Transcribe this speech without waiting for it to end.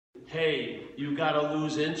hey, you got to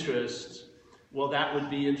lose interest, well, that would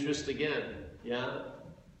be interest again. Yeah?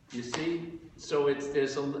 You see? So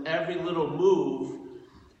every little move,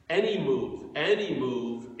 any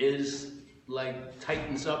move is like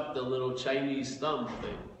tightens up the little Chinese thumb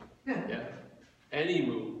thing. Yeah? Any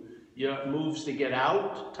move. Your moves to get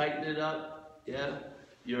out, tighten it up. Yeah?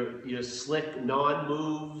 Your slick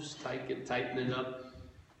non-moves, tighten it up.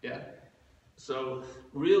 Yeah? So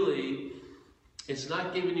really, it's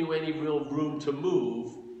not giving you any real room to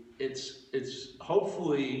move. It's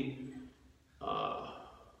hopefully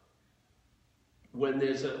when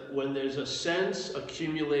there's a sense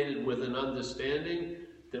accumulated with an understanding,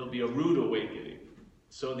 there'll be a rude awakening.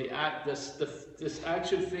 So this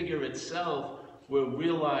action figure itself will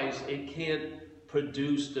realize it can't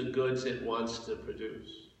produce the goods it wants to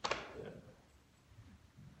produce.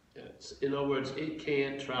 Yeah. In other words, it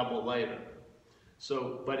can't travel lighter.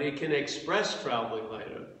 So, but it can express traveling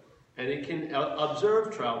lighter, and it can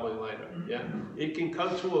observe traveling lighter. Yeah, it can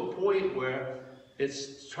come to a point where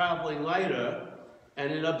it's traveling lighter,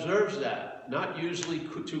 and it observes that. Not usually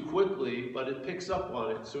too quickly, but it picks up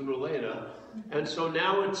on it sooner or later. And so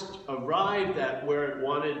now it's arrived at where it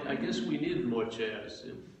wanted. I guess we needed more chairs.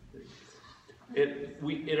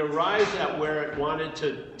 It arrived at where it wanted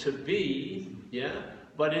to be. Yeah.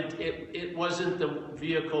 But it wasn't the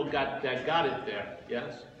vehicle that got it there,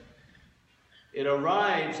 yes? It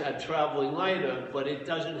arrives at traveling lighter, but it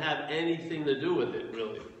doesn't have anything to do with it,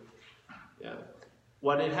 really. Yeah.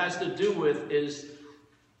 What it has to do with is,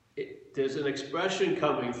 there's an expression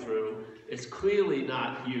coming through. It's clearly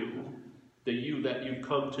not you, the you that you've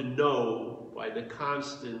come to know by the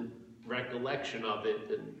constant recollection of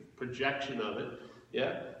it and projection of it,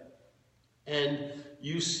 yeah? And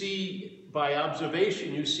you see, by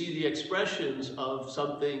observation, you see the expressions of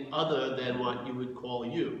something other than what you would call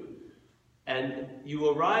you. And you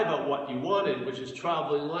arrive at what you wanted, which is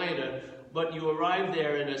traveling lighter, but you arrive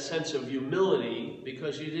there in a sense of humility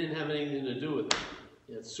because you didn't have anything to do with it.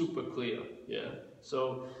 Yeah, it's super clear, yeah?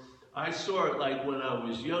 So I saw it like when I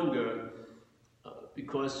was younger,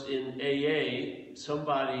 because in AA,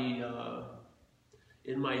 somebody,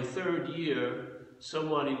 in my third year,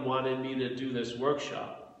 somebody wanted me to do this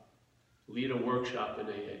workshop, lead a workshop in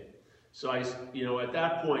AA. So at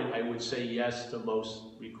that point, I would say yes to most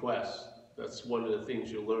requests. That's one of the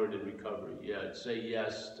things you learn in recovery. Yeah, say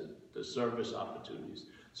yes to the service opportunities.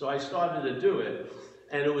 So I started to do it,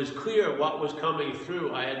 and it was clear what was coming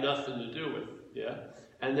through I had nothing to do with, yeah?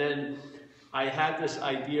 And then I had this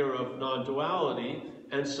idea of non-duality,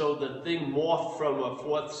 and so the thing morphed from a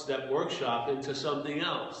fourth step workshop into something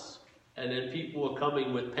else. And then people were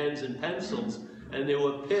coming with pens and pencils, and they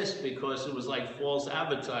were pissed because it was like false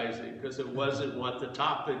advertising, because it wasn't what the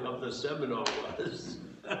topic of the seminar was.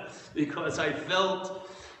 Because I felt,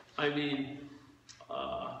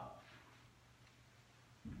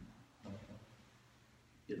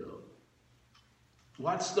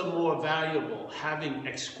 what's the more valuable? Having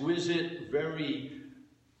exquisite, very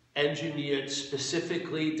engineered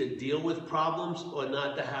specifically to deal with problems, or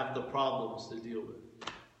not to have the problems to deal with?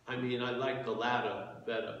 I like the latter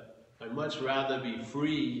better. I'd much rather be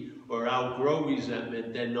free or outgrow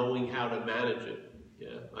resentment than knowing how to manage it.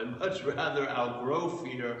 Yeah, I'd much rather outgrow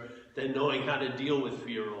fear than knowing how to deal with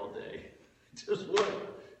fear all day. It just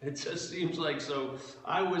worked. It just seems like, so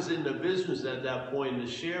I was in the business at that point to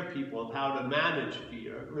share people how to manage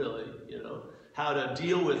fear, really, how to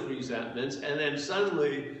deal with resentments, and then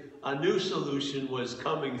suddenly a new solution was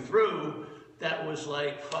coming through that was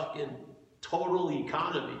like fucking total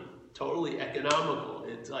economy, totally economical.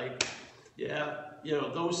 It's like,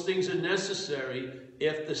 those things are necessary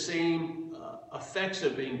if the same effects are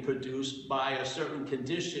being produced by a certain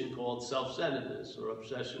condition called self-centeredness or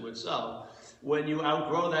obsession with self. When you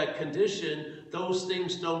outgrow that condition, those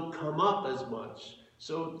things don't come up as much.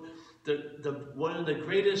 So one of the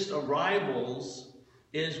greatest arrivals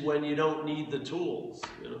is when you don't need the tools,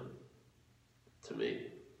 to me.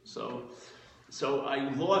 So I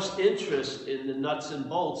lost interest in the nuts and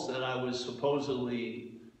bolts that I was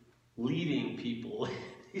supposedly leading people in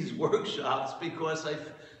these workshops, because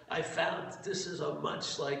I found this is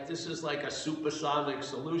like a supersonic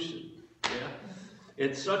solution. Yeah,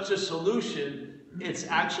 it's such a solution. It's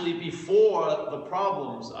actually before the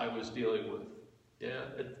problems I was dealing with. Yeah,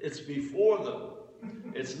 it's before them.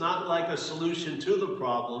 It's not like a solution to the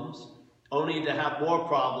problems, only to have more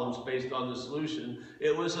problems based on the solution.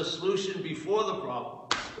 It was a solution before the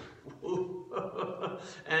problems.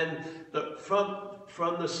 And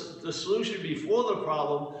from the solution before the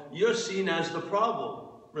problem, you're seen as the problem,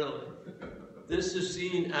 really. This is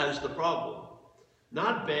seen as the problem.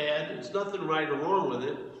 Not bad, there's nothing right or wrong with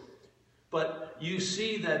it. But you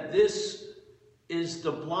see that this is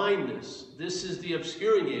the blindness. This is the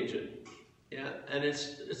obscuring agent. Yeah, and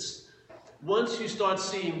it's once you start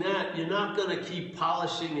seeing that, you're not going to keep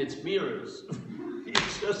polishing its mirrors. You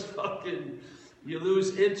just fucking, you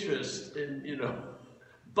lose interest in,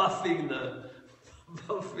 buffing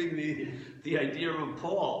the idea of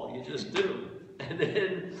Paul. You just do.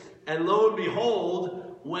 And lo and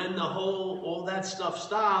behold, when all that stuff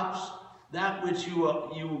stops, that which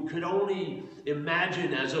you could only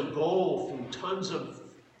imagine as a goal through tons of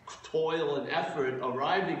toil and effort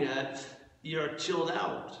arriving at, you're chilled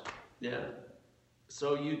out. Yeah.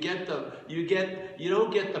 So you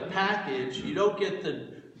don't get the package, you don't get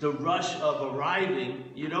the rush of arriving,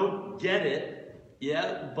 you don't get it,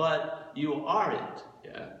 yeah, but you are it,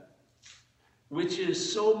 yeah. Which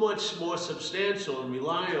is so much more substantial and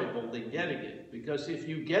reliable than getting it. Because if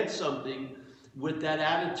you get something with that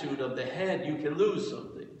attitude of the head, you can lose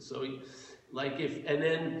something. So like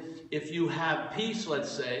if you have peace, let's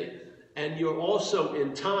say, and you're also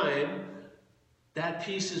in time, that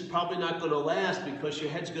peace is probably not going to last because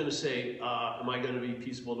your head's going to say, am I going to be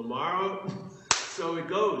peaceful tomorrow? So it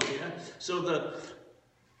goes, yeah? So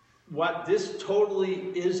what this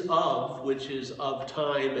totally is of, which is of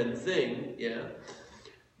time and thing, yeah?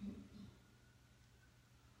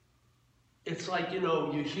 It's like,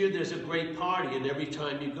 you hear there's a great party and every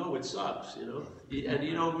time you go it sucks, and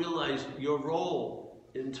you don't realize your role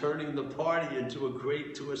in turning the party into a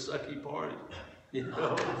sucky party.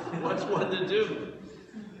 What's one to do?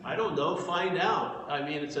 I don't know, find out. I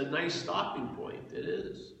mean, it's a nice stopping point, it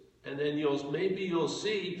is. And then maybe you'll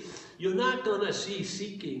see, you're not gonna see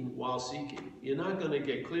seeking while seeking. You're not gonna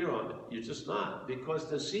get clear on it, you're just not, because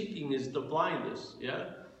the seeking is the blindness,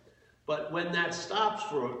 yeah? But when that stops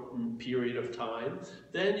for a period of time,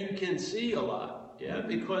 then you can see a lot, yeah?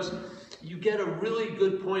 Because you get a really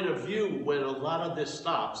good point of view when a lot of this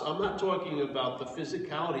stops. I'm not talking about the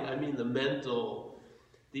physicality, I mean the mental,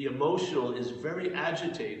 the emotional is very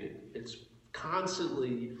agitated. It's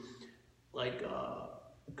constantly like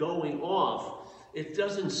going off. It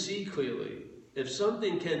doesn't see clearly. If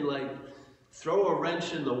something can throw a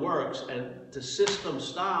wrench in the works and the system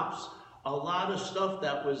stops, a lot of stuff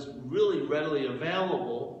that was really readily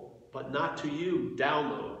available, but not to you,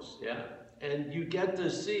 downloads, yeah? And you get to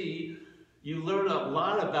see, you learn a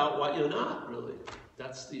lot about what you're not, really.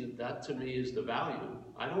 That to me is the value.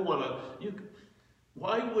 I don't want to,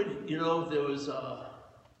 why would, there was,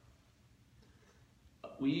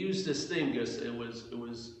 we used this thing because it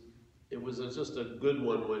was just a good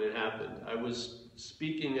one when it happened. I was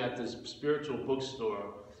speaking at this spiritual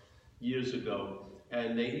bookstore years ago,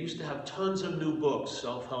 and they used to have tons of new books,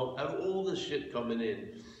 self-help, had all this shit coming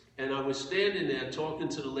in. And I was standing there talking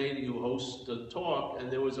to the lady who hosts the talk, and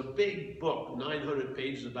there was a big book, 900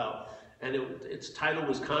 pages and its title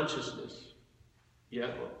was Consciousness.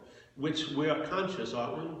 Yeah, which we are conscious,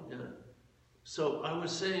 aren't we? Yeah. So I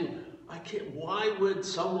was saying, why would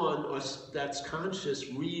someone that's conscious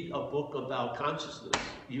read a book about consciousness?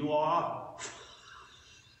 You are.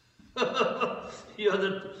 You're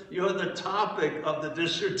the topic of the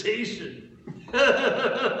dissertation.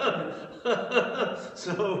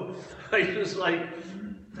 So I was like,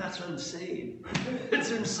 that's insane.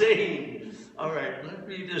 It's insane. All right, let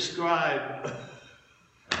me describe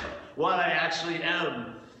what I actually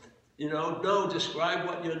am. No, describe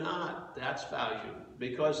what you're not. That's value.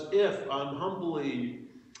 Because if I'm humbly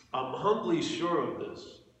sure of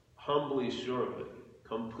this, humbly sure of it,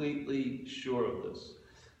 completely sure of this,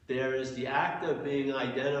 there is the act of being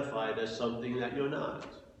identified as something that you're not.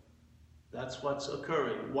 That's what's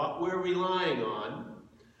occurring. What we're relying on,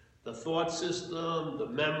 the thought system, the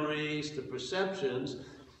memories, the perceptions,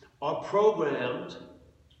 are programmed,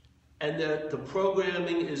 and the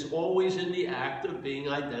programming is always in the act of being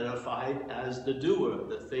identified as the doer,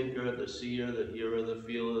 the thinker, the seer, the hearer, the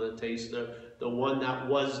feeler, the taster, the one that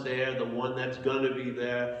was there, the one that's going to be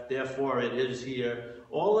there, therefore it is here.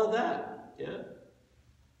 All of that, yeah?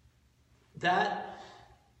 That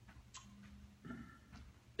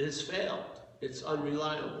is failed. It's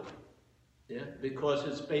unreliable, yeah? Because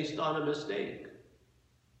it's based on a mistake.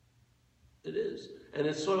 It is. And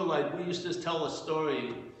it's sort of like, we used to tell a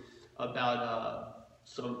story about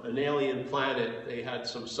an alien planet. They had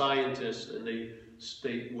some scientists, and they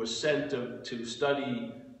were sent to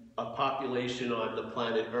study a population on the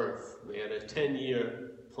planet Earth. They had a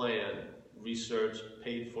 10-year plan, research,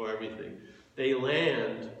 paid for everything. They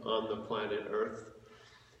land on the planet Earth,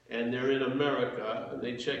 and they're in America, and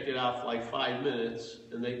they check it out for like 5 minutes,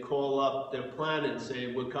 and they call up their planet and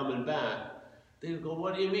say, we're coming back. They go,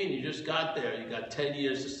 what do you mean? You just got there. You got 10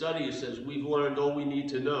 years to study. He says, we've learned all we need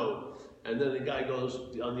to know. And then the guy goes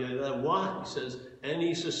on the other end, why? He says,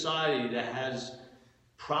 any society that has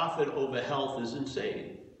profit over health is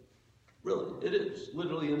insane. Really, it is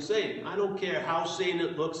literally insane. I don't care how sane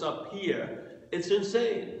it looks up here, it's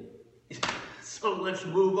insane. So let's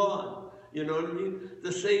move on. You know what I mean?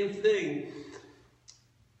 The same thing.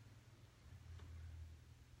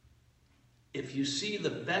 If you see the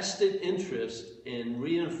vested interest in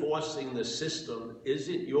reinforcing the system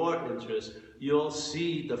isn't your interest, you'll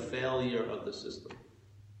see the failure of the system.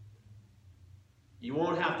 You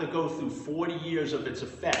won't have to go through 40 years of its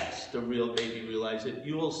effects to maybe realize it.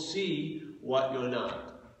 You will see what you're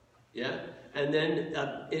not. Yeah? And then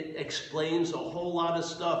it explains a whole lot of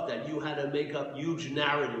stuff that you had to make up huge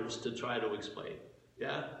narratives to try to explain.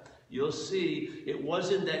 Yeah? You'll see it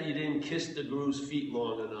wasn't that you didn't kiss the Guru's feet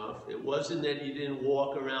long enough. It wasn't that you didn't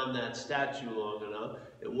walk around that statue long enough.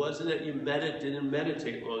 It wasn't that you didn't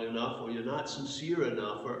meditate long enough, or you're not sincere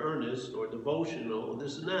enough, or earnest, or devotional, or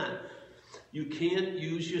this and that. You can't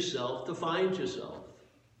use yourself to find yourself.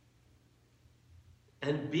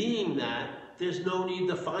 And being that, there's no need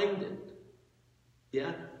to find it.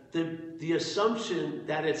 Yeah? The assumption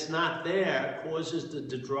that it's not there causes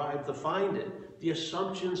the drive to find it. The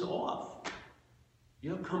assumption's off.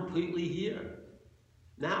 You're completely here.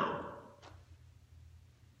 Now.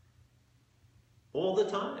 All the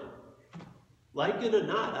time. Like it or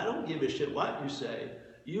not, I don't give a shit what you say.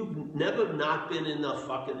 You've never not been in the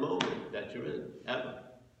fucking moment that you're in, ever.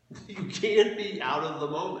 You can't be out of the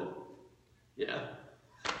moment. Yeah.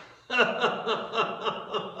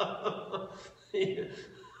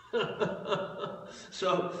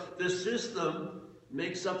 So the system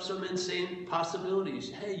makes up some insane possibilities.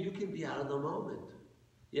 Hey, you can be out of the moment.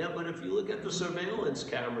 Yeah, but if you look at the surveillance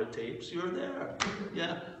camera tapes, you're there.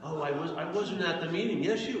 Yeah. Oh, I wasn't at the meeting.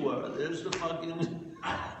 Yes, you were. There's the fucking...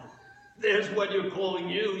 There's what you're calling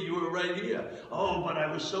you. You were right here. Oh, but I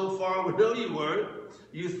was so far away. No, you weren't.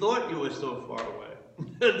 You thought you were so far away.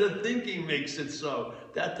 The thinking makes it so.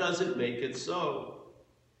 That doesn't make it so.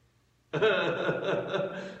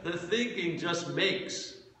 The thinking just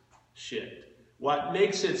makes shit. What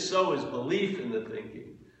makes it so is belief in the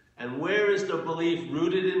thinking. And where is the belief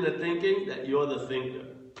rooted in the thinking? That you're the thinker.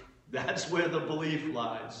 That's where the belief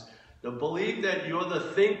lies. The belief that you're the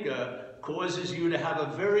thinker causes you to have a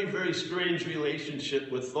very, very strange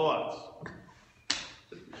relationship with thoughts.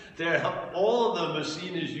 All of them are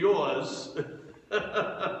seen as yours.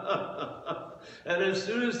 And as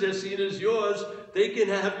soon as they're seen as yours, they can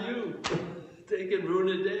have you. They can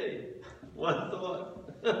ruin a day. One thought.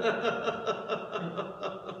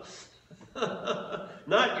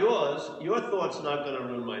 Not yours. Your thought's not going to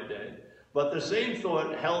ruin my day. But the same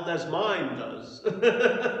thought held as mine does.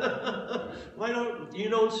 You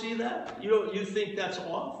don't see that? You think that's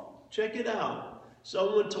off? Check it out.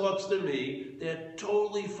 Someone talks to me, they're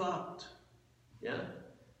totally fucked. Yeah?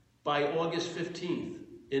 By August 15th,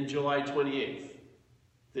 in July 28th.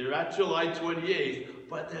 They're at July 28th,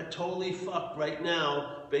 but they're totally fucked right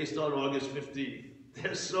now based on August 15th.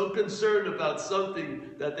 They're so concerned about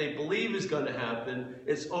something that they believe is going to happen,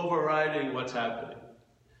 it's overriding what's happening.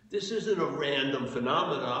 This isn't a random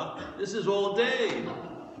phenomena. This is all day.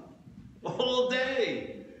 All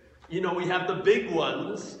day. You know, we have the big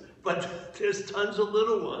ones, but there's tons of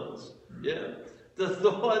little ones. Yeah? The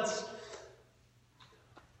thoughts.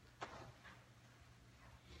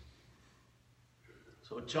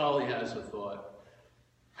 So Charlie has a thought.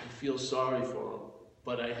 I feel sorry for him,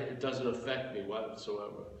 but it doesn't affect me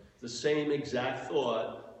whatsoever. The same exact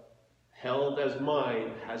thought, held as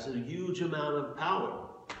mine, has a huge amount of power.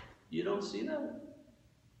 You don't see that?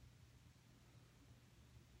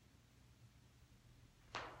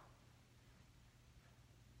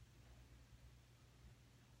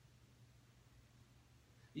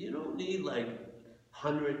 You don't need like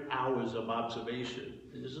 100 hours of observation.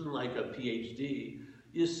 It isn't like a PhD.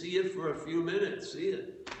 You see it for a few minutes, see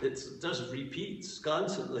it. It just repeats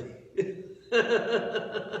constantly.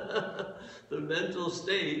 The mental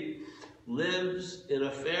state lives in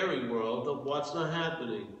a fairy world of what's not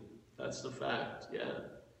happening. That's the fact, yeah.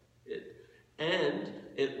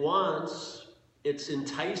 It wants its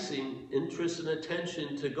enticing interest and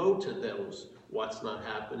attention to go to those what's not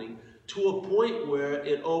happening to a point where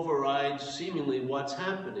it overrides seemingly what's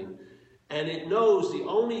happening. And it knows the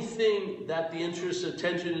only thing that the interest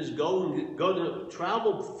attention is going to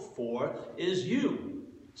travel for is you.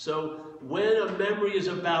 So when a memory is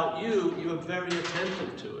about you, you're very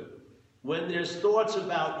attentive to it. When there's thoughts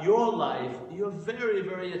about your life, you're very,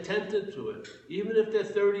 very attentive to it. Even if they're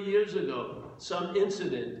 30 years ago, some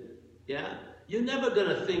incident, yeah? You're never going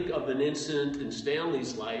to think of an incident in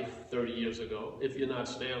Stanley's life 30 years ago if you're not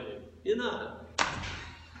Stanley. You're not.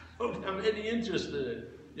 Don't have any interest in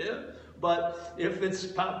it. Yeah? But if it's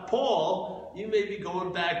Paul, you may be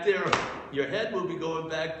going back there. Your head will be going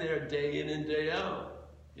back there day in and day out.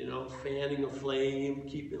 You know, fanning a flame,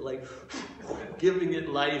 keep it like, giving it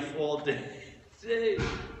life all day.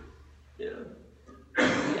 Yeah.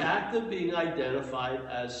 The act of being identified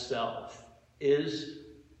as self is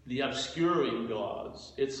the obscuring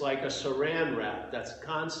gods. It's like a saran wrap that's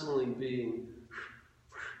constantly being,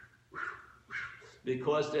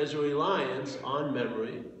 because there's a reliance on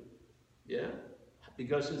memory, yeah?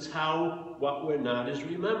 Because it's how what we're not is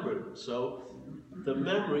remembered. So the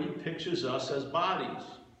memory pictures us as bodies.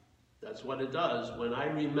 That's what it does. When I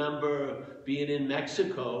remember being in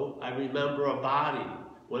Mexico, I remember a body.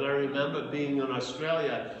 When I remember being in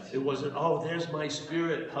Australia, it wasn't, oh, there's my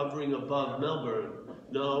spirit hovering above Melbourne.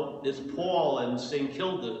 No, it's Paul and St.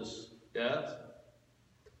 Kilda's, yes?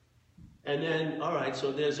 And then, all right,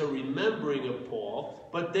 so there's a remembering of Paul,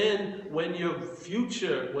 but then when your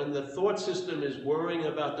future, when the thought system is worrying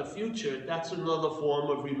about the future, that's another form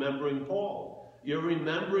of remembering Paul. You're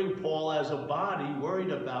remembering Paul as a body, worried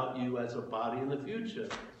about you as a body in the future.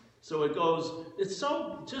 So it goes, it's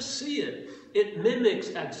so, just see it. It mimics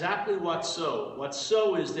exactly what's so. What's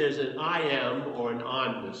so is there's an I am or an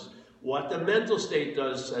onness. What the mental state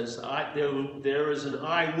does says there is an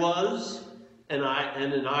I was, and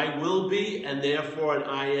an I will be, and therefore an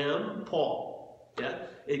I am, Paul. Yeah?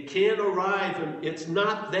 It can't arrive, and it's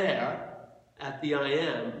not there at the I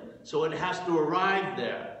am, so it has to arrive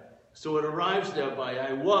there. So it arrives there by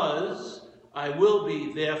I was, I will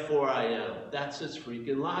be, therefore I am. That's its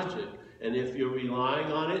freaking logic. And if you're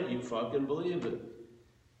relying on it, you fucking believe it.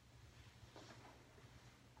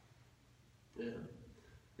 Yeah.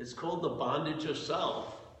 It's called the bondage of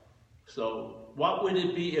self. So what would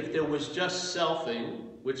it be if there was just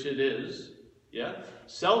selfing, which it is, yeah?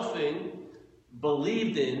 Selfing,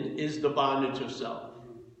 believed in, is the bondage of self.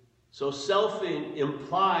 So selfing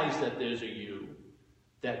implies that there's a you,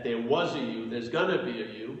 that there was a you, there's gonna be a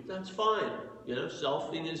you, that's fine. You know,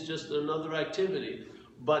 selfing is just another activity.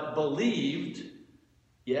 But believed,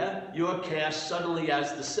 yeah, you're cast suddenly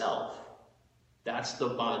as the self. That's the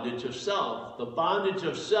bondage of self. The bondage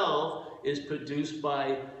of self is produced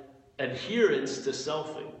by adherence to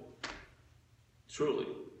selfing. Truly,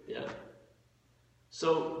 yeah.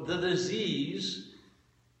 So the disease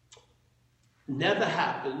never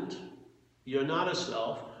happened. You're not a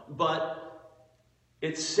self, but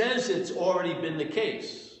it says it's already been the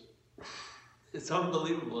case. It's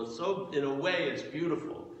unbelievable. It's so, in a way, it's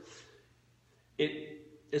beautiful.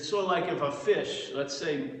 It's sort of like if a fish, let's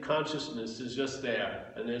say consciousness is just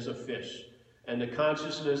there, and there's a fish, and the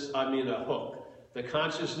consciousness, I mean a hook. The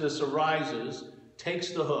consciousness arises,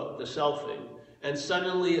 takes the hook, the selfing, and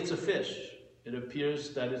suddenly it's a fish. It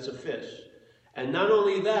appears that it's a fish. And not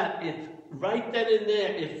only that, right then and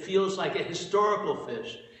there, it feels like a historical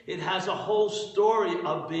fish. It has a whole story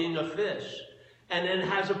of being a fish. And then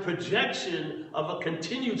has a projection of a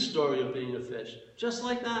continued story of being a fish. Just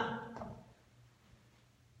like that.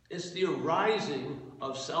 It's the arising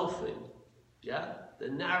of selfing. Yeah? The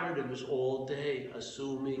narrative is all day,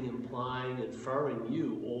 assuming, implying, inferring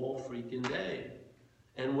you all freaking day.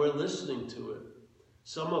 And we're listening to it.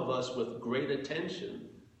 Some of us with great attention.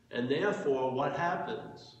 And therefore, what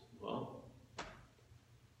happens? Well,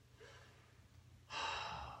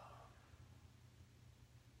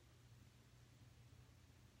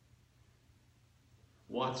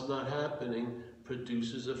 what's not happening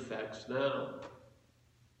produces effects now.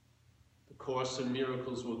 The Course in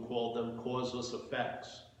Miracles would call them causeless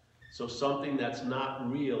effects. So something that's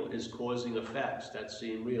not real is causing effects that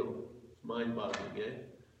seem real. It's mind-boggling, eh?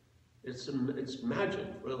 It's magic,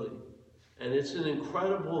 really. And it's an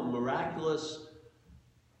incredible, miraculous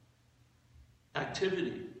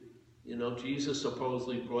activity. You know, Jesus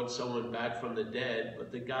supposedly brought someone back from the dead,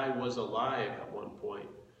 but the guy was alive at one point.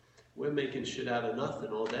 We're making shit out of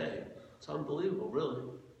nothing all day. It's unbelievable, really.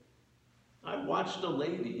 I watched a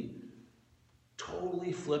lady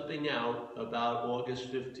totally flipping out about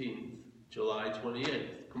August 15th, July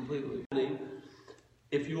 28th, completely.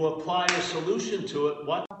 If you apply a solution to it,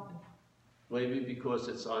 what? Maybe because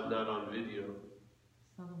it's not on video.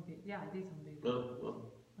 It's not on video. Yeah, it is on video. No,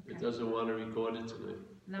 well, okay. It doesn't want to record it to me.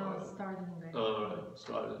 Now it's starting already. All right,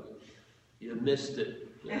 started. You missed it.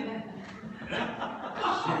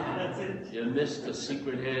 You missed the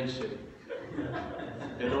secret handshake.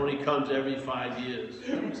 It only comes every 5 years.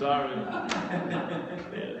 Sorry.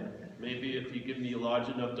 Yeah. Maybe if you give me large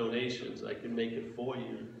enough donations, I can make it for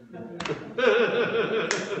you.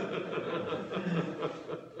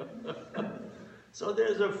 So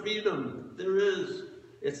there's a freedom. There is.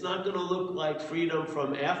 It's not going to look like freedom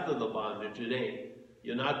from after the bondage. It ain't.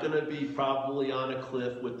 You're not going to be probably on a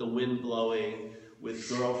cliff with the wind blowing, with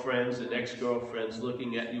girlfriends and ex-girlfriends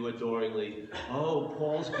looking at you adoringly. Oh,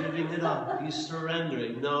 Paul's giving it up. He's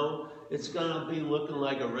surrendering. No, it's going to be looking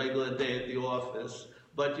like a regular day at the office,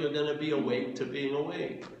 but you're going to be awake to being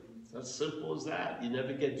awake. It's as simple as that. You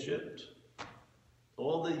never get gypped.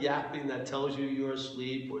 All the yapping that tells you you're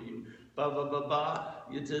asleep or you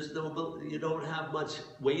you just you don't have much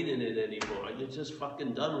weight in it anymore. You're just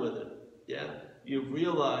fucking done with it. Yeah? You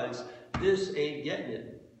realize this ain't getting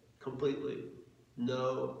it completely.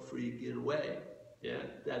 No freaking way. Yeah?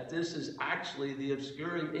 That this is actually the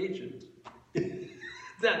obscuring agent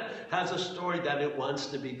that has a story that it wants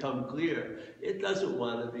to become clear. It doesn't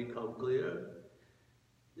want to become clear.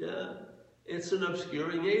 Yeah? It's an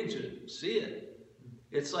obscuring agent. See it.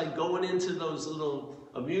 It's like going into those little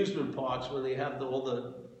amusement parks when they have all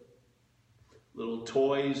the little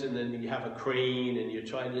toys and then you have a crane and you're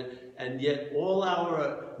trying to, and yet all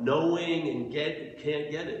our knowing and can't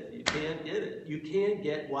get it. You can't get it. You can't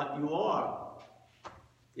get what you are.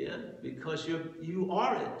 Yeah, because you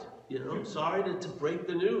are it. You know, sorry to break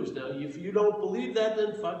the news. Now, if you don't believe that,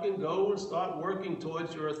 then fucking go and start working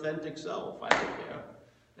towards your authentic self. I don't care.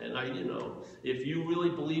 And if you really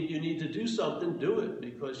believe you need to do something, do it,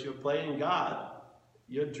 because you're playing God.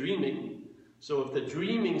 You're dreaming. So if the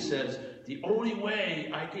dreaming says, the only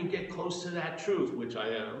way I can get close to that truth, which I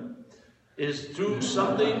am, is through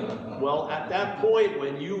something, well, at that point,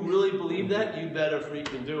 when you really believe that, you better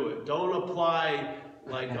freaking do it. Don't apply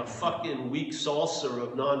like a fucking weak salsa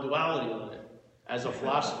of non-duality on it as a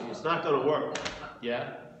philosophy. It's not going to work.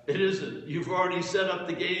 Yeah? It isn't. You've already set up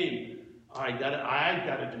the game. I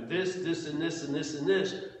gotta do this, this, and this, and this, and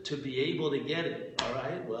this to be able to get it. All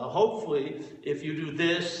right. Well, hopefully, if you do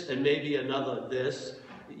this and maybe another this,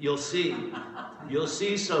 you'll see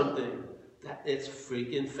something that it's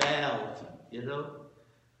freaking failed. You know.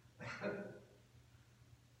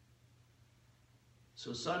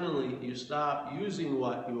 So suddenly you stop using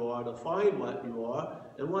what you are to find what you are,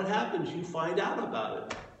 and what happens? You find out about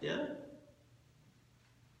it. Yeah.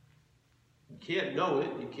 You can't know it,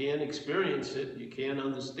 you can't experience it, you can't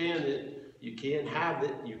understand it, you can't have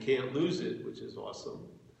it, you can't lose it, which is awesome.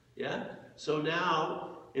 Yeah? So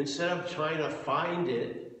now, instead of trying to find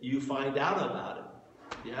it, you find out about it.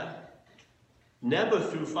 Yeah? Never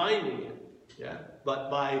through finding it. Yeah?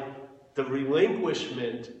 But by the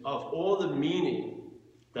relinquishment of all the meaning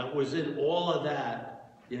that was in all of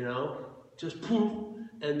that, just poof,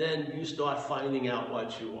 and then you start finding out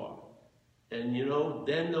what you are. And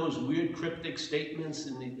then those weird cryptic statements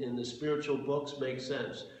in the spiritual books make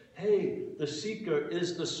sense. Hey, the seeker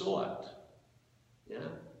is the sought. Yeah?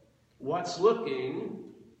 What's looking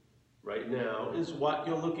right now is what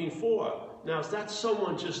you're looking for. Now, if that's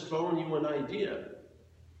someone just throwing you an idea,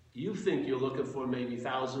 you think you're looking for maybe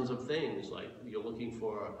thousands of things, like you're looking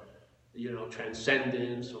for,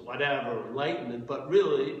 transcendence or whatever, enlightenment, but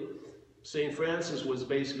really, St. Francis was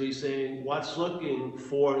basically saying, what's looking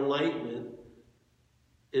for enlightenment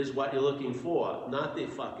is what you're looking for, not the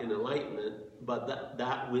fucking enlightenment, but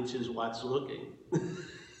that which is what's looking.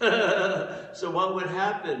 So what would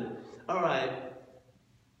happen? All right,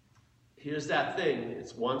 here's that thing.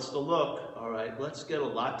 It wants to look. All right, let's get a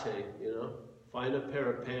latte, find a pair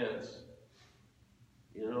of pants,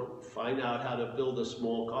 find out how to build a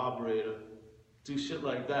small carburetor, do shit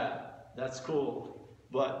like that. That's cool.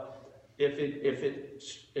 But if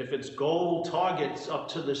its goal targets up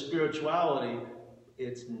to the spirituality,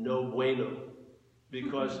 it's no bueno,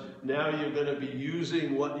 because now you're going to be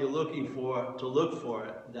using what you're looking for to look for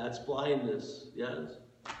it. That's blindness, yes?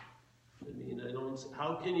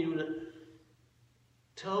 How can you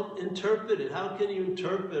interpret it? How can you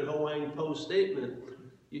interpret Huang Po's statement?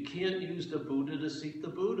 You can't use the Buddha to seek the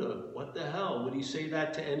Buddha. What the hell? Would he say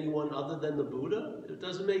that to anyone other than the Buddha? It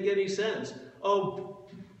doesn't make any sense. Oh,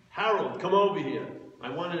 Harold, come over here. I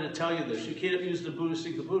wanted to tell you this. You can't use the Buddha to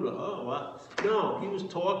seek the Buddha. Oh, what? No, he was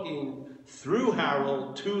talking through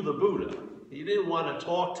Harold to the Buddha. He didn't want to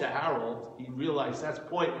talk to Harold. He realized that's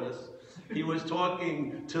pointless. He was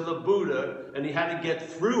talking to the Buddha, and he had to get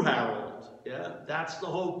through Harold. Yeah, that's the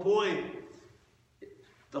whole point.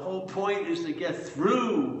 The whole point is to get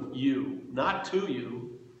through you, not to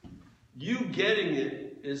you. You getting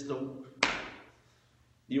it is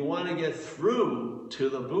you want to get through to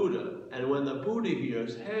the Buddha. And when the Buddha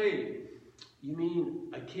hears, hey, You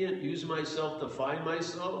mean I can't use myself to find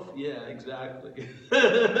myself? Yeah, exactly.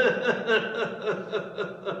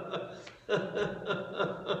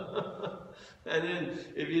 And then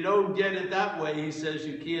if you don't get it that way, he says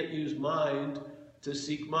you can't use mind to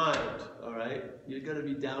seek mind, all right? You're going to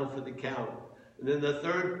be down for the count. And then the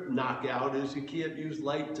third knockout is you can't use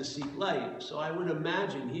light to seek light. So I would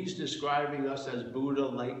imagine he's describing us as Buddha,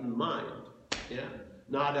 light, and mind, yeah?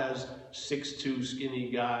 Not as 6'2"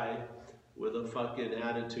 skinny guy with a fucking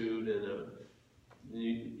attitude and a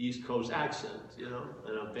East Coast accent, you know,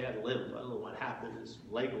 and a bad limp. I don't know what happened. His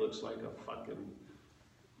leg looks like a fucking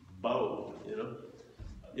bow, you know?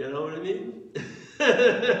 You know what I mean?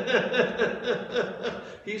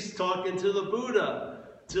 He's talking to the Buddha,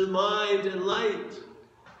 to mind and light,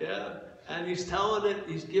 yeah? And he's telling it,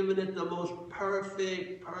 he's giving it the most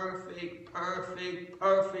perfect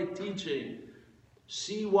teaching.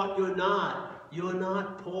 See what you're not. You're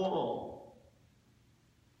not Paul.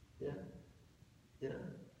 Yeah? Yeah.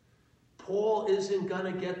 Paul isn't going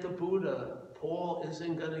to get the Buddha. Paul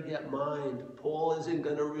isn't going to get mind. Paul isn't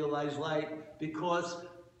going to realize light because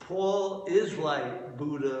Paul is light,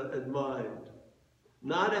 Buddha, and mind.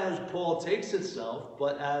 Not as Paul takes itself,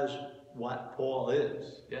 but as what Paul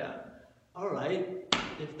is. Yeah? All right.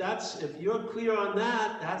 If you're clear on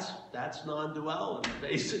that, that's non-duality,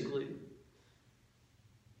 basically.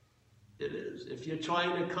 It is. If you're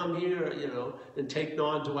trying to come here, you know, and take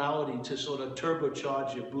non-duality to sort of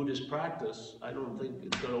turbocharge your Buddhist practice, I don't think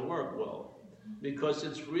it's going to work well. Because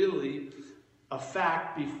it's really a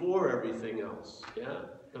fact before everything else. Yeah?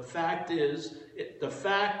 The fact is, the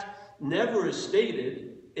fact never is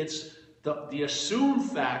stated. It's the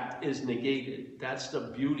assumed fact is negated. That's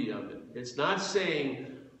the beauty of it. It's not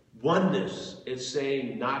saying oneness. It's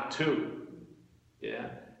saying not two.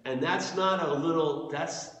 Yeah? And that's not a little,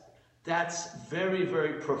 that's very,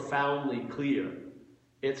 very profoundly clear.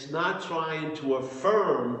 It's not trying to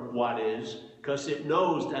affirm what is, because it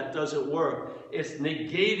knows that doesn't work. It's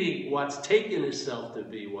negating what's taken itself to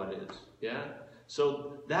be what is. Yeah?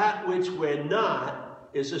 So that which we're not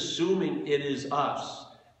is assuming it is us.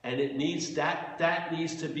 And it needs that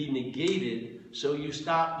needs to be negated, so you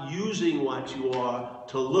stop using what you are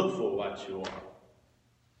to look for what you are.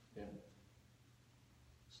 Yeah.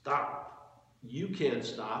 Stop. You can't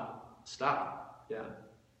stop. Stop. Yeah.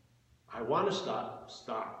 I want to stop.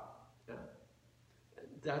 Stop. Yeah.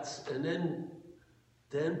 And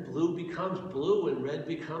then blue becomes blue and red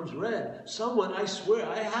becomes red. I swear,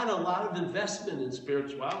 I had a lot of investment in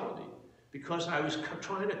spirituality because I was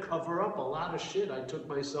trying to cover up a lot of shit I took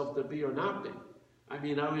myself to be or not be. I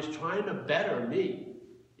mean, I was trying to better me,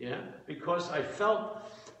 yeah? Because I felt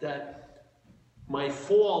that my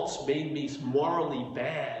faults made me morally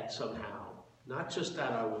bad somehow. Not just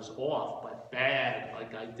that I was off, but bad,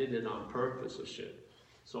 like I did it on purpose or shit.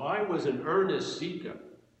 So I was an earnest seeker,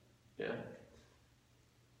 yeah?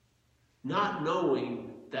 Not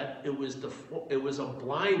knowing that it was a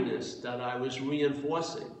blindness that I was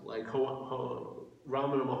reinforcing, like Ramana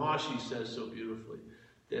Maharshi says so beautifully.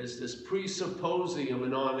 There's this presupposing of a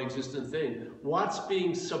non-existent thing. What's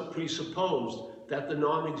being presupposed? That the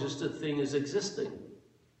non-existent thing is existing.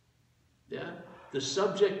 Yeah? The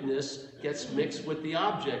subjectness gets mixed with the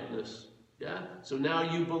objectness. Yeah? So now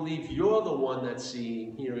you believe you're the one that's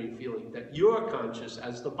seeing, hearing, feeling, that you're conscious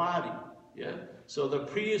as the body. Yeah? So the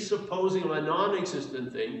presupposing of a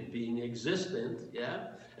non-existent thing being existent,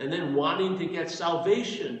 yeah? And then wanting to get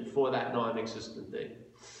salvation for that non-existent thing.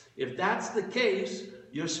 If that's the case,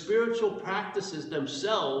 your spiritual practices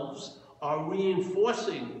themselves are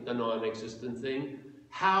reinforcing the non-existent thing.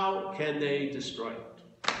 How can they destroy it?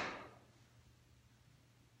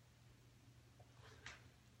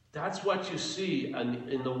 That's what you see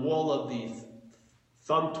in the wall of the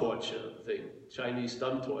thumb torture thing, Chinese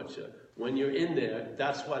thumb torture. When you're in there,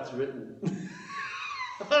 that's what's written.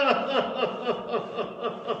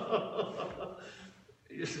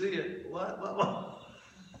 You see it? What?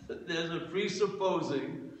 There's a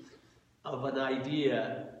presupposing of an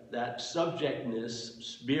idea that subjectness,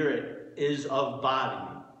 spirit, is of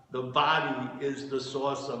body. The body is the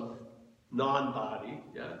source of non-body.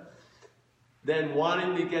 Yeah? Then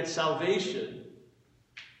wanting to get salvation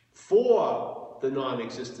for the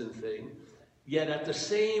non-existent thing, yet at the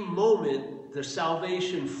same moment, the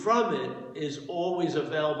salvation from it is always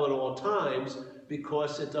available at all times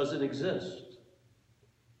because it doesn't exist.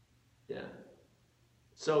 Yeah.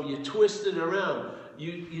 So you twist it around.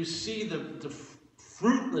 You see the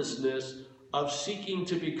fruitlessness of seeking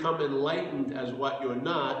to become enlightened as what you're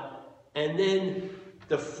not, and then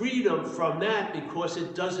the freedom from that, because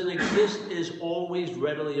it doesn't exist, is always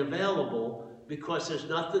readily available because there's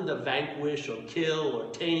nothing to vanquish or kill or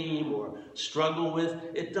tame or struggle with.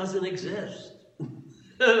 It doesn't exist.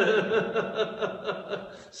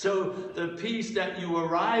 So the peace that you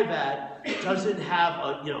arrive at doesn't have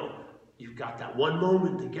a, you've got that one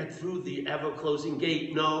moment to get through the ever-closing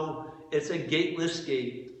gate. No, it's a gateless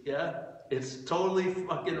gate, yeah? It's totally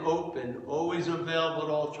fucking open, always available at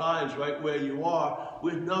all times, right where you are,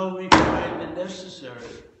 with no refinement necessary.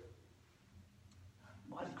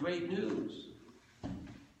 What great news.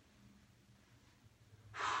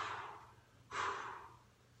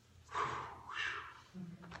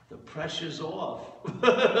 The pressure's off.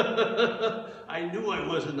 I knew I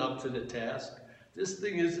wasn't up to the task. This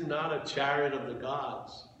thing is not a chariot of the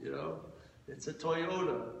gods, It's a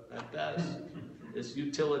Toyota at best. It's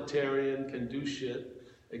utilitarian, can do shit,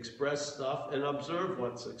 express stuff, and observe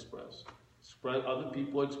what's expressed. Other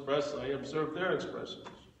people express, I observe their expressions.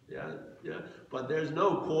 Yeah. But there's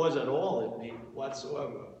no cause at all in me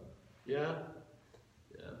whatsoever. Yeah.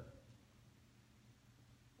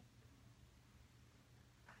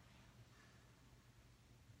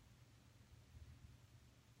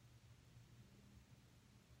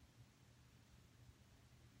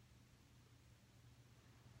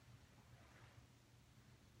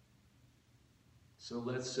 So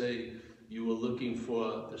let's say you were looking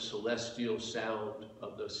for the celestial sound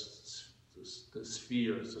of the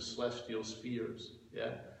spheres, the celestial spheres,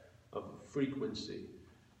 of frequency.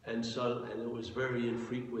 And it was very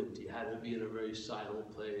infrequent. You had to be in a very silent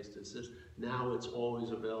place. Now it's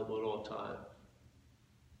always available at all time.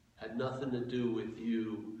 Had nothing to do with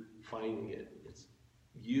you finding it. It's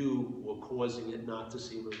you were causing it not to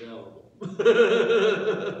seem available.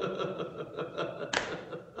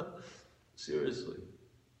 Seriously.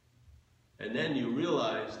 And then you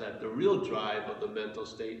realize that the real drive of the mental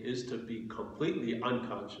state is to be completely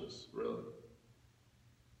unconscious, really.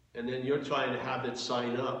 And then you're trying to have it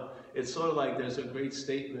sign up. It's sort of like there's a great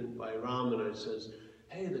statement by Ramana that says,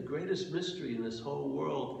 hey, the greatest mystery in this whole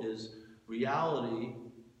world is reality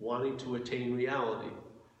wanting to attain reality.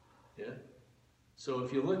 Yeah? So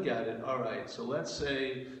if you look at it, all right, so let's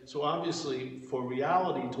say, so obviously for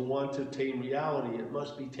reality to want to attain reality, it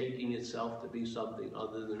must be taking itself to be something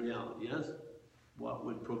other than reality, yes? What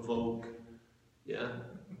would provoke, yeah,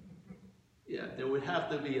 there would have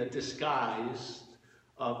to be a disguise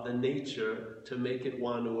of the nature to make it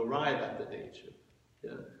want to arrive at the nature,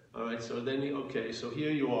 yeah? All right, so then, so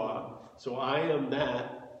here you are. So I am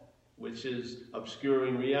that which is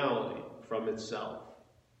obscuring reality from itself.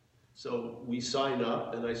 So we sign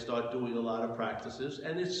up and I start doing a lot of practices,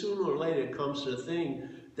 and it sooner or later comes to the thing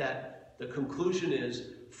that the conclusion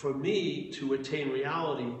is, for me to attain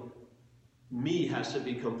reality, me has to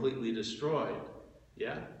be completely destroyed.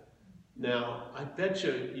 Yeah? Now, I bet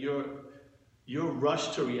you your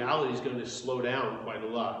rush to reality is going to slow down quite a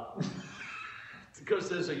lot. Because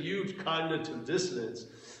there's a huge cognitive dissonance.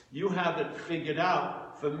 You have it figured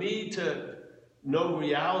out. For me to know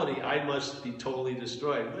reality, I must be totally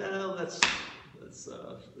destroyed. Well, let's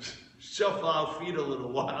shuffle our feet a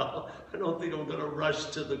little while. I don't think I'm going to rush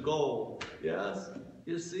to the goal. Yes?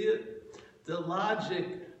 You see it? The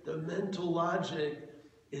logic, the mental logic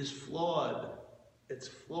is flawed. It's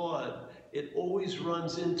flawed. It always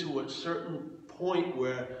runs into a certain point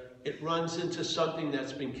where it runs into something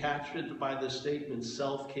that's been captured by the statement,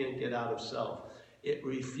 self can't get out of self. It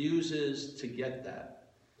refuses to get that.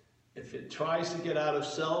 If it tries to get out of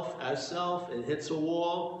self, as self, and hits a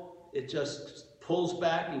wall, it just pulls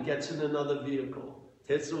back and gets in another vehicle.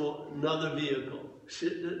 Hits another vehicle.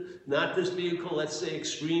 Not this vehicle, let's say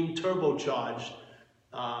extreme turbocharged,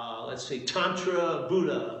 let's say Tantra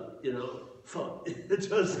Buddha, it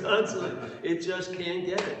just constantly, it just can't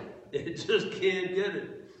get it. It just can't get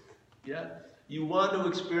it. Yeah? You want to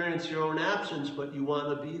experience your own absence, but you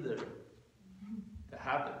want to be there. To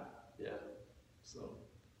happen. Yeah. So.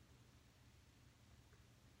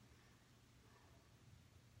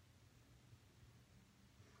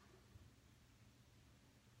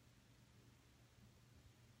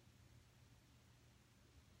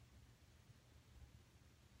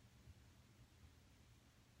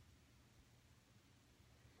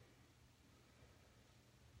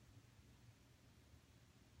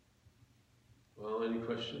 Well, any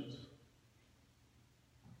questions?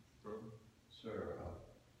 Huh? Sure.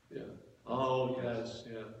 Yeah. Oh, yes,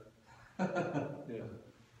 yeah. Yeah.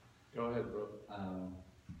 Go ahead, bro.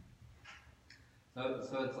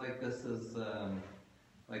 So it's like this is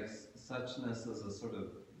like suchness is a sort of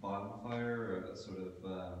bonfire, or a sort of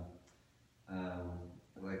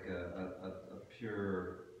like a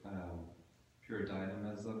pure pure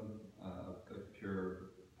dynamism, a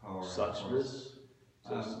pure power. Suchness.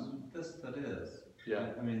 This that is. Yeah.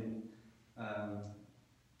 I mean, um,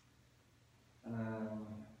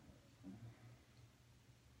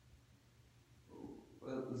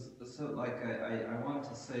 well, so like I want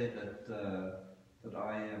to say that that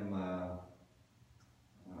I am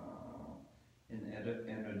in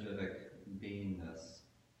energetic beingness.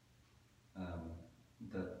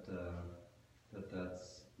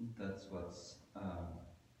 That's what's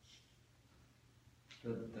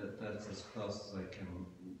that's as close as I can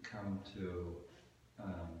come to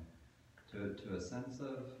to a sense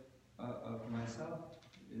of myself,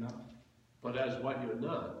 you know. But as what you're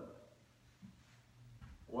not.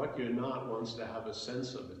 What you're not wants to have a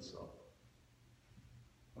sense of itself.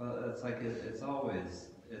 Well, it's like it's always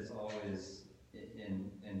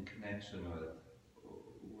in connection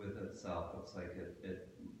with itself. It's like it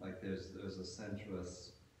like there's a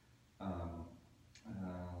sensuous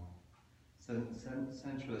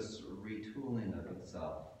sensuous retooling of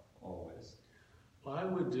itself always. What I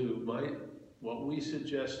would do, what we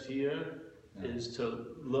suggest here is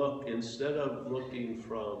to look, instead of looking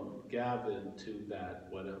from Gavin to that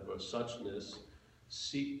whatever suchness,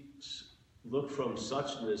 look from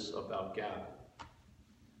suchness about Gavin.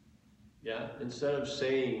 Yeah? Instead of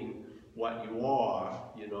saying what you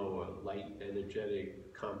are, you know, a light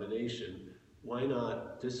energetic combination, why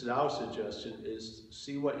not, this is our suggestion, is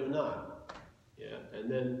see what you're not. Yeah? And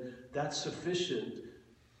then that's sufficient.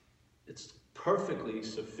 It's perfectly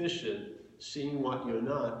sufficient seeing what you're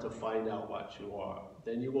not to find out what you are.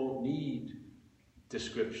 Then you won't need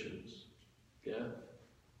descriptions. Yeah?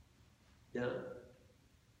 Yeah?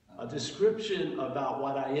 A description about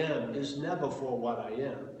what I am is never for what I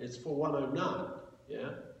am. It's for what I'm not. Yeah?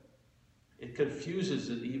 It confuses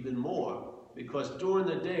it even more. Because during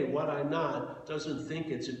the day, what I'm not doesn't think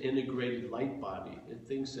it's an integrated light body. It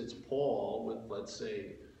thinks it's Paul with, let's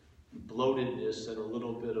say, bloatedness and a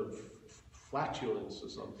little bit of flatulence or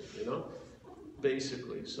something, you know?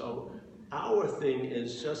 Basically. So our thing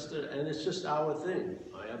is just, and it's just our thing.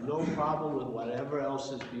 I have no problem with whatever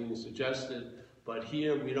else is being suggested, but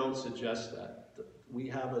here we don't suggest that. We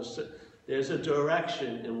have there's a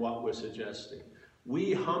direction in what we're suggesting.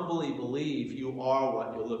 We humbly believe you are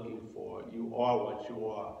what you're looking for. You are what you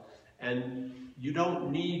are. And you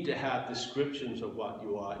don't need to have descriptions of what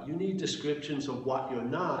you are. You need descriptions of what you're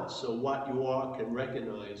not, so what you are can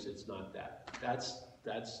recognize it's not that.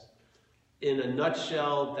 That's in a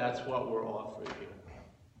nutshell, that's what we're offering here.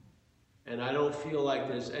 And I don't feel like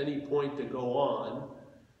there's any point to go on,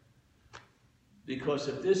 because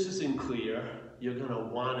if this isn't clear, you're going to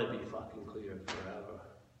want to be fucking clear forever.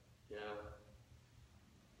 Yeah?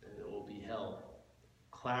 And it will be hell.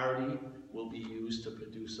 Clarity will be used to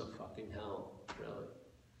produce a fucking hell, really.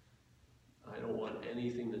 I don't want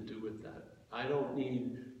anything to do with that. I don't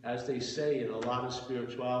need, as they say in a lot of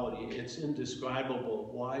spirituality, it's indescribable.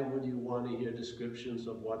 Why would you want to hear descriptions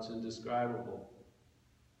of what's indescribable?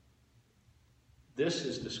 This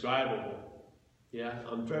is describable. Yeah,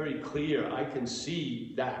 I'm very clear. I can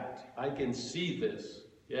see that. I can see this.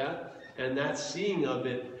 Yeah? And that seeing of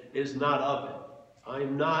it is not of it.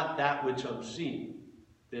 I'm not that which I'm seeing.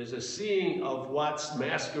 There's a seeing of what's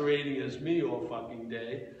masquerading as me all fucking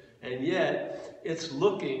day, and yet it's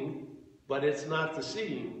looking, but it's not the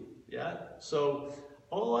seeing. Yeah? So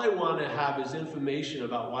all I want to have is information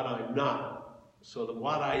about what I'm not, so that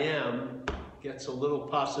what I am gets a little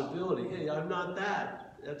possibility. Hey, I'm not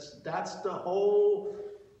that. That's the whole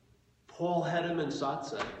Paul Heddeman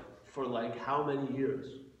satsang for like how many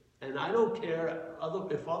years. And I don't care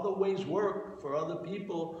if other ways work for other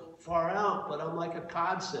people far out, but I'm like a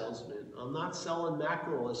cod salesman. I'm not selling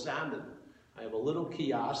mackerel or salmon. I have a little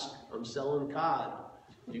kiosk, I'm selling cod.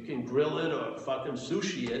 You can grill it or fucking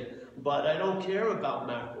sushi it, but I don't care about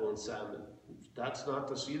mackerel and salmon. That's not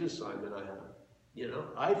the seed assignment I have. You know,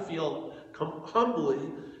 I feel humbly,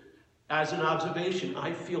 as an observation,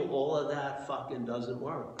 I feel all of that fucking doesn't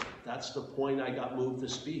work. That's the point I got moved to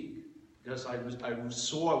speak. Because I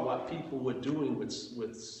saw what people were doing with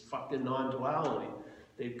fucking non-duality.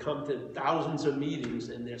 They've come to thousands of meetings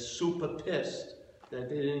and they're super pissed that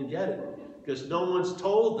they didn't get it. Because no one's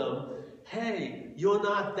told them, hey, you're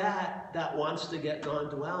not that wants to get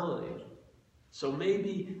non-duality. So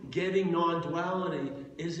maybe getting non-duality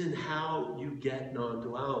isn't how you get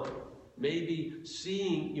non-duality. Maybe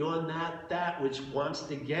seeing you're not that which wants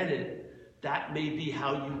to get it, that may be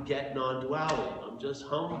how you get non-duality. I'm just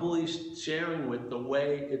humbly sharing with the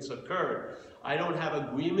way it's occurred. I don't have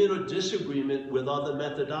agreement or disagreement with other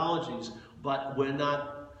methodologies, but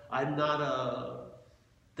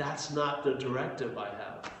that's not the directive I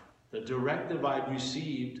have. The directive I've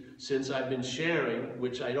received since I've been sharing,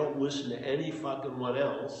 which I don't listen to any fucking one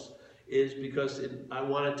else, is because I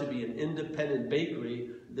want it to be an independent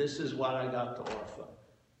bakery. This is what I got to offer.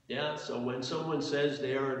 Yeah, so when someone says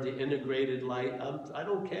they are the integrated light, I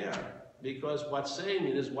don't care, because what's saying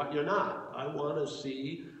it is what you're not. I want to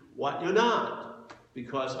see what you're not,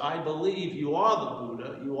 because I believe you are the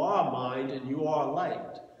Buddha, you are mind, and you are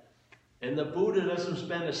light. And the Buddha doesn't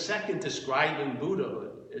spend a second describing Buddhahood.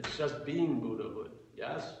 It's just being Buddhahood,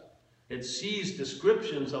 yes? It sees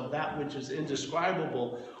descriptions of that which is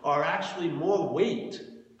indescribable are actually more weight.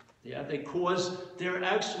 Yeah, they're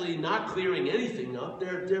actually not clearing anything up.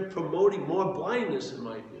 They're promoting more blindness, in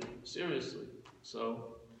my opinion. Seriously.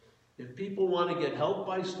 So, if people want to get help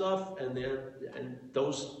by stuff and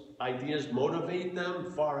those ideas motivate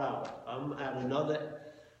them, far out. I'm at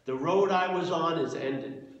the road I was on is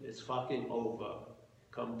ended. It's fucking over.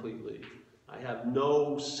 Completely. I have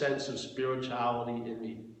no sense of spirituality in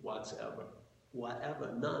me whatsoever.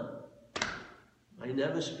 Whatever. None. I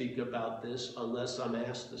never speak about this unless I'm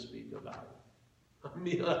asked to speak about it. I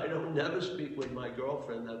mean, I don't never speak with my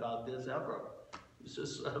girlfriend about this ever.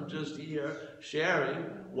 I'm just here sharing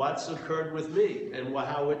what's occurred with me and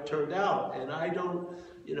how it turned out. And I don't,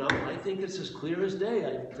 I think it's as clear as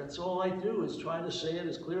day. That's all I do, is try to say it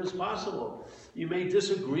as clear as possible. You may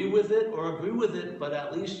disagree with it or agree with it, but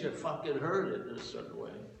at least you fucking heard it in a certain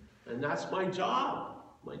way. And that's my job.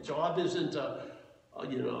 My job isn't to,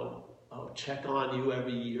 check on you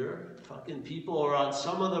every year. Fucking people are on,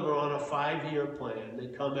 some of them are on a 5-year plan. They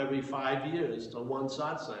come every 5 years to one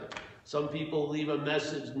satsang. Some people leave a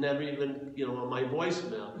message, never even, on my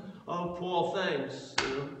voicemail. Oh, Paul, thanks.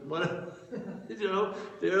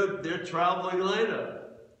 They're traveling later.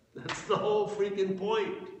 That's the whole freaking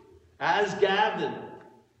point. As Gavin.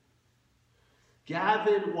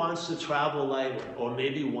 Gavin wants to travel lighter, or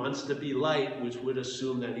maybe wants to be light, which would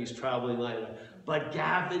assume that he's traveling lighter. But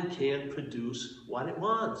Gavin can't produce what it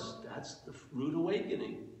wants. That's the rude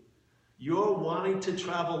awakening. Your wanting to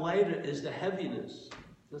travel lighter is the heaviness.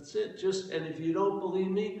 That's it. And if you don't believe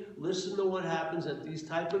me, listen to what happens at these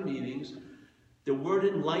type of meetings. The word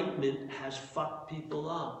enlightenment has fucked people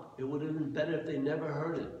up. It would have been better if they never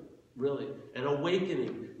heard it. Really. An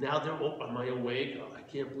awakening. Now am I awake? Oh, I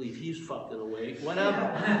can't believe he's fucking awake.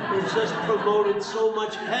 Whatever. It's just promoted so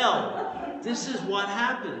much hell. This is what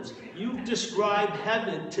happens. You've described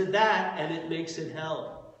heaven to that, and it makes it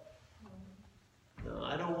hell. No,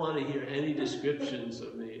 I don't want to hear any descriptions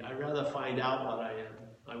of me. I'd rather find out what I am.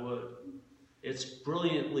 I would. It's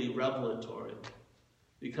brilliantly revelatory.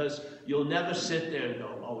 Because you'll never sit there and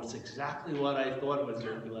go, oh, it's exactly what I thought it was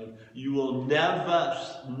going to be like. You will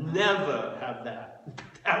never have that.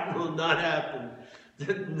 That will not happen.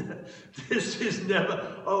 This is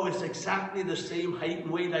never, oh, it's exactly the same height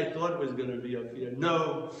and weight I thought it was going to be up here.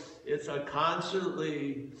 No, it's a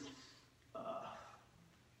constantly,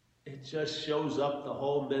 it just shows up the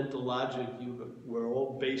whole mental logic we're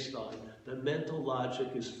all based on. The mental logic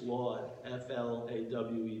is flawed.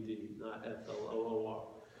 F-L-A-W-E-D, not F-L-O-O-R.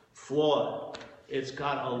 Flawed. It's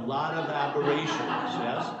got a lot of aberrations,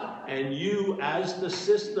 yes? And you, as the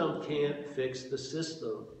system, can't fix the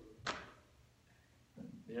system.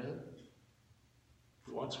 Yeah?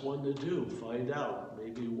 What's one to do? Find out.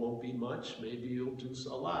 Maybe it won't be much. Maybe you'll do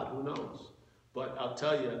a lot. Who knows? But I'll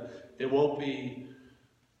tell you, there won't be,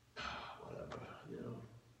 whatever,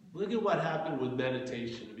 Look at what happened with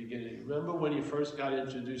meditation in the beginning. Remember when you first got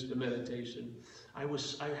introduced to meditation? I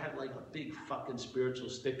had like a big fucking spiritual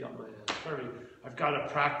stick up my ass. I've got to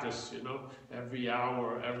practice, every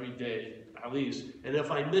hour, every day, at least. And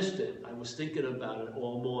if I missed it, I was thinking about it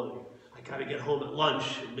all morning. I got to get home at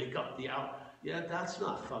lunch and make up the hour. Yeah, that's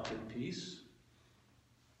not fucking peace.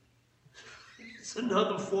 It's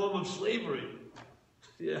another form of slavery.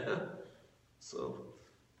 Yeah. So,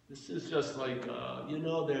 this is just like,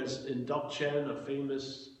 there's in Dzogchen, a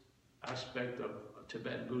famous aspect of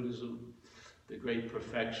Tibetan Buddhism, the great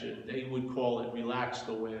perfection. They would call it relaxed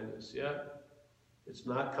awareness, yeah? It's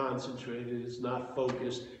not concentrated, it's not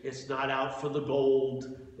focused, it's not out for the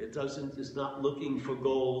gold, it's not looking for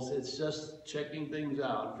goals, it's just checking things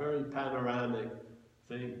out. Very panoramic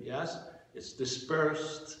thing, yes? It's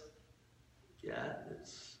dispersed, yeah?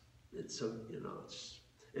 It's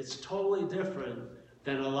totally different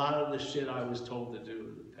than a lot of the shit I was told to do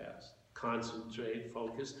in the past. Concentrate,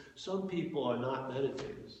 focus. Some people are not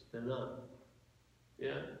meditators, they're not.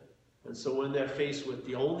 Yeah? And so when they're faced with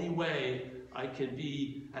the only way I can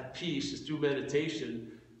be at peace is through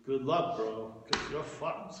meditation, good luck, bro, because you're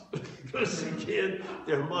fucked. Because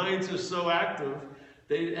their minds are so active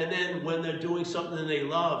And then when they're doing something they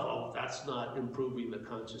love, oh, that's not improving the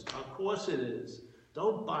consciousness. Of course it is.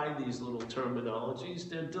 Don't buy these little terminologies.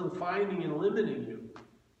 They're defining and limiting you.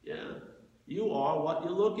 Yeah? You are what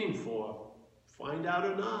you're looking for. Find out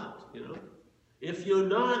or not, you know? If you're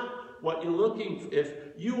not what you're looking for,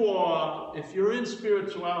 if you're in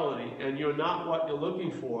spirituality and you're not what you're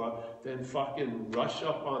looking for, then fucking rush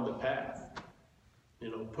up on the path. You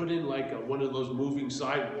know, put in like one of those moving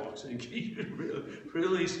sidewalks and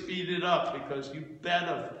really speed it up, because you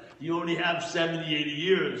better, you only have 70, 80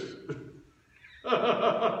 years.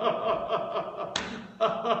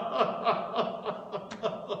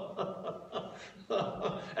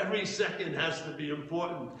 Every second has to be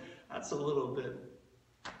important. That's a little bit,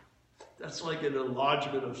 that's like an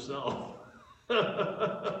enlargement of self.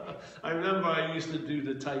 I remember I used to do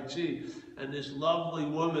the Tai Chi, and this lovely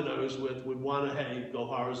woman I was with would want to, hey, go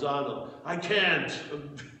horizontal. I can't.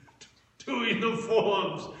 I'm doing the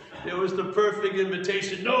forms. It was the perfect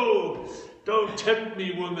invitation. No, don't tempt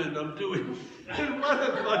me, woman. I'm doing. What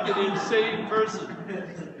a fucking insane person.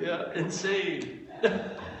 Yeah, insane.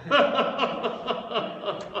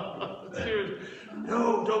 Seriously.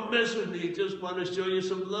 No, don't mess with me. Just want to show you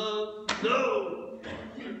some love. No.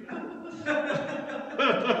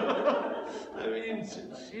 I mean,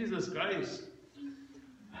 Jesus Christ.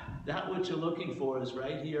 That what you're looking for is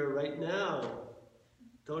right here, right now.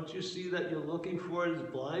 Don't you see that you're looking for it is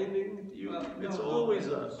blinding you? Well, it's always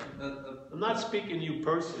us. I'm not speaking you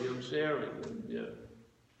personally, I'm sharing. Yeah.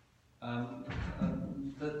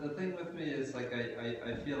 The thing with me is like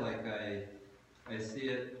I feel like I see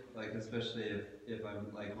it, like especially if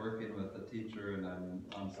I'm like working with a teacher and I'm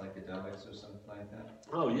on psychedelics or something like that.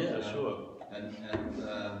 Oh yeah, sure. And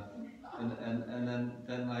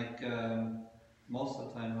then like most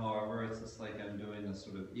of the time, however, it's just like I'm doing a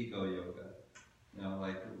sort of ego yoga, you know,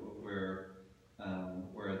 like where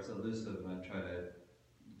it's elusive and I try to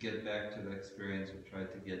get back to the experience or try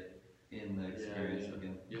to get in the experience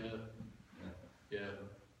again. Yeah.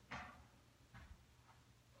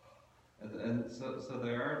 And so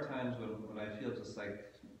there are times when I feel just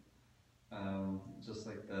like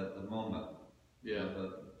the moment,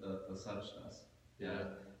 the suchness,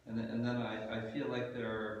 and then I feel like there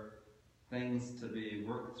are things to be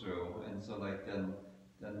worked through, and so like then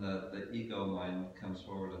the ego mind comes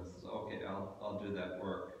forward and says, okay, I'll do that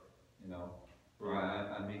work, you know, or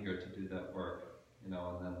I'm eager to do that work, you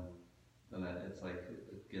know, and then it's like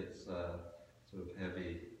it gets sort of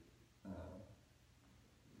heavy.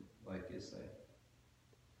 Like you say.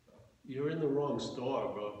 You're in the wrong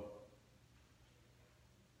store, bro.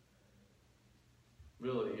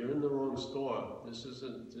 Really, you're in the wrong store. This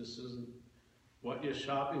isn't what you're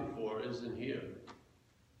shopping for isn't here.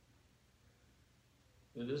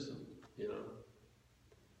 It isn't, you know.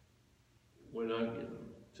 We're not, you know,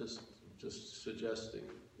 just suggesting,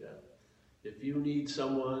 yeah. If you need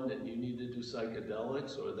someone and you need to do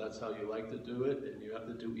psychedelics, or that's how you like to do it, and you have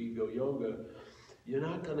to do ego yoga, you're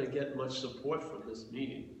not going to get much support from this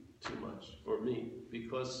meeting, too much, for me,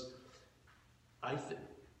 because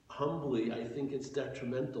humbly, I think it's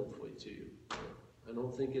detrimental to you. I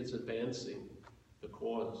don't think it's advancing the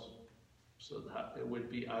cause. So that it would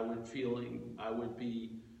be, I would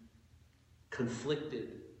be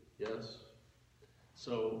conflicted, yes?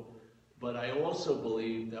 So, but I also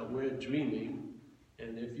believe that we're dreaming,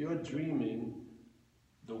 and if you're dreaming,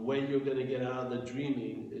 the way you're going to get out of the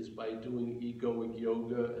dreaming is by doing egoic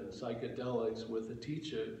yoga and psychedelics with a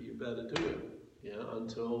teacher. You better do it, yeah,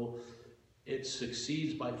 until it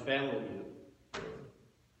succeeds by failing you.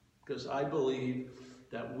 Because I believe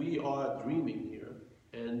that we are dreaming here,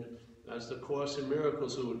 and as the Course in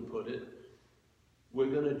Miracles would put it,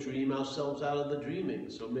 we're going to dream ourselves out of the dreaming.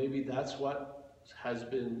 So maybe that's what has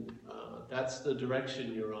been, that's the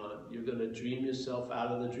direction you're on. You're going to dream yourself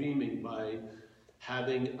out of the dreaming by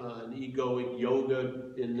having an egoic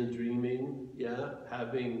yoga in the dreaming, yeah,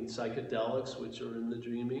 having psychedelics which are in the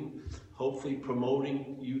dreaming, hopefully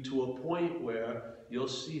promoting you to a point where you'll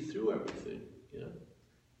see through everything, yeah.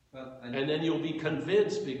 Well, and then you'll be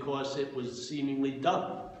convinced because it was seemingly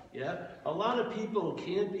done, yeah. A lot of people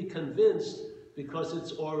can't be convinced because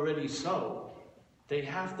it's already so. They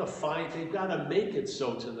have to fight, they've got to make it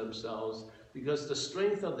so to themselves, because the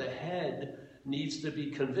strength of the head needs to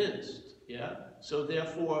be convinced, yeah? So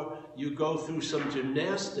therefore, you go through some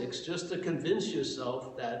gymnastics just to convince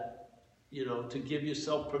yourself that, you know, to give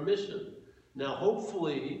yourself permission. Now,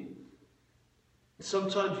 hopefully,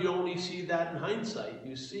 sometimes you only see that in hindsight.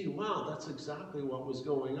 You see, wow, that's exactly what was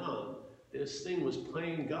going on. This thing was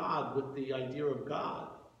playing God with the idea of God.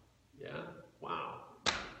 Yeah? Wow.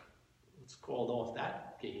 It's called off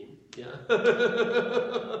that game, yeah.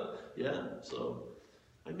 Yeah, so,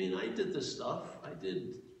 I mean, I did the stuff,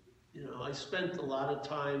 I spent a lot of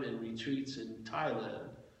time in retreats in Thailand,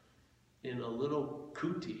 in a little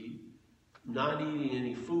kuti, not eating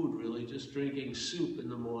any food really, just drinking soup in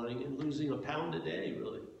the morning and losing a pound a day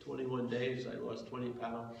really. 21 days, I lost 20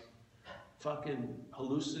 pounds. Fucking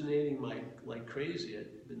hallucinating like crazy.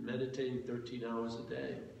 I'd been meditating 13 hours a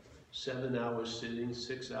day, 7 hours sitting,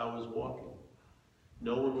 6 hours walking.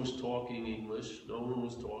 No one was talking English, no one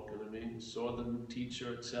was talking to me. Saw the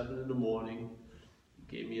teacher at 7 in the morning,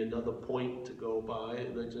 gave me another point to go by,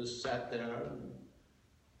 and I just sat there and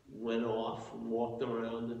went off and walked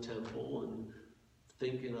around the temple and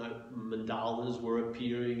thinking mandalas were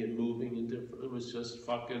appearing and moving in different, it was just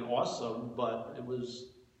fucking awesome, but it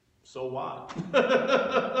was, so what?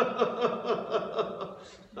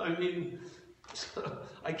 I mean,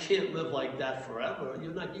 I can't live like that forever.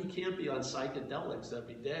 You can't be on psychedelics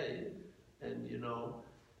every day. And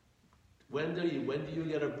when do you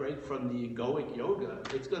get a break from the egoic yoga?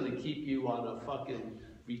 It's gonna keep you on a fucking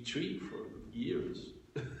retreat for years,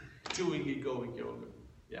 doing egoic yoga,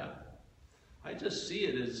 yeah? I just see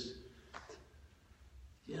it as,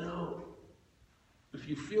 if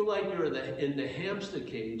you feel like you're in the hamster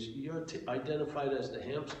cage, you're identified as the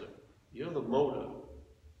hamster. You're the motor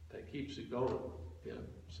that keeps it going. Yeah,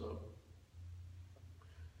 so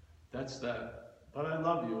that's that. But I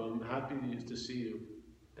love you. I'm happy to see you,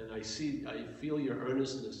 and I feel your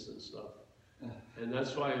earnestness and stuff, and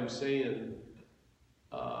that's why I'm saying,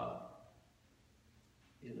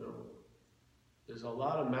 there's a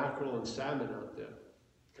lot of mackerel and salmon out there.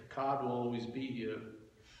 The cod will always be here.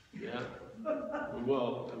 Yeah.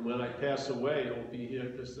 Well, and when I pass away, it'll be here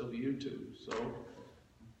because of YouTube. So,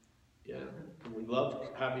 yeah, and we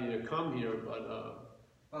love having you come here, but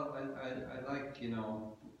well, I like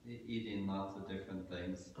eating lots of different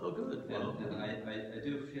things. Oh, good. Well, and I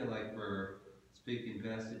do feel like we're speaking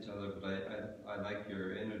past each other, but I like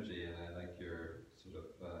your energy and I like your sort of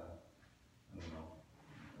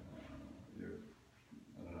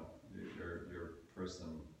your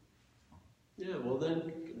person. Yeah. Well,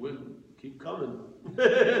 then we'll keep coming.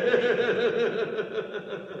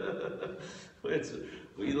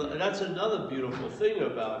 That's another beautiful thing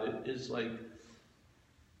about it, is like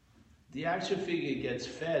the action figure gets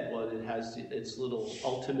fed when it has its little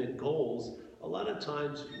ultimate goals. A lot of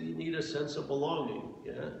times we need a sense of belonging,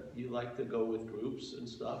 yeah? You like to go with groups and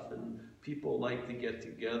stuff, and people like to get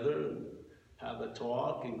together and have a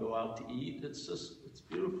talk and go out to eat. It's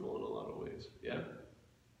beautiful in a lot of ways, yeah?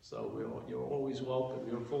 So you're always welcome.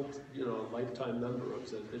 You're a full, lifetime member of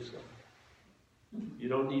Zen Vishnu. You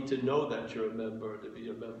don't need to know that you're a member to be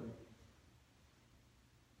a member.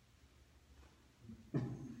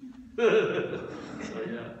 So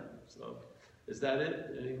yeah. So is that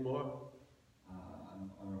it? Any more?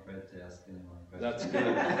 I'm afraid to ask any more questions. That's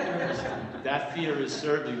good. That fear is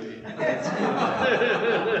serving me. That's good.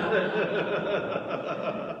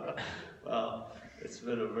 Well, it's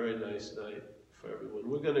been a very nice night for everyone.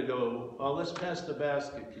 We're going to go, let's pass the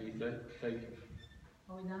basket, Keith. Thank you.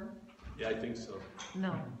 Are we done? Yeah, I think so.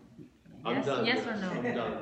 No. I'm Yes? done. Yes or no? I'm done.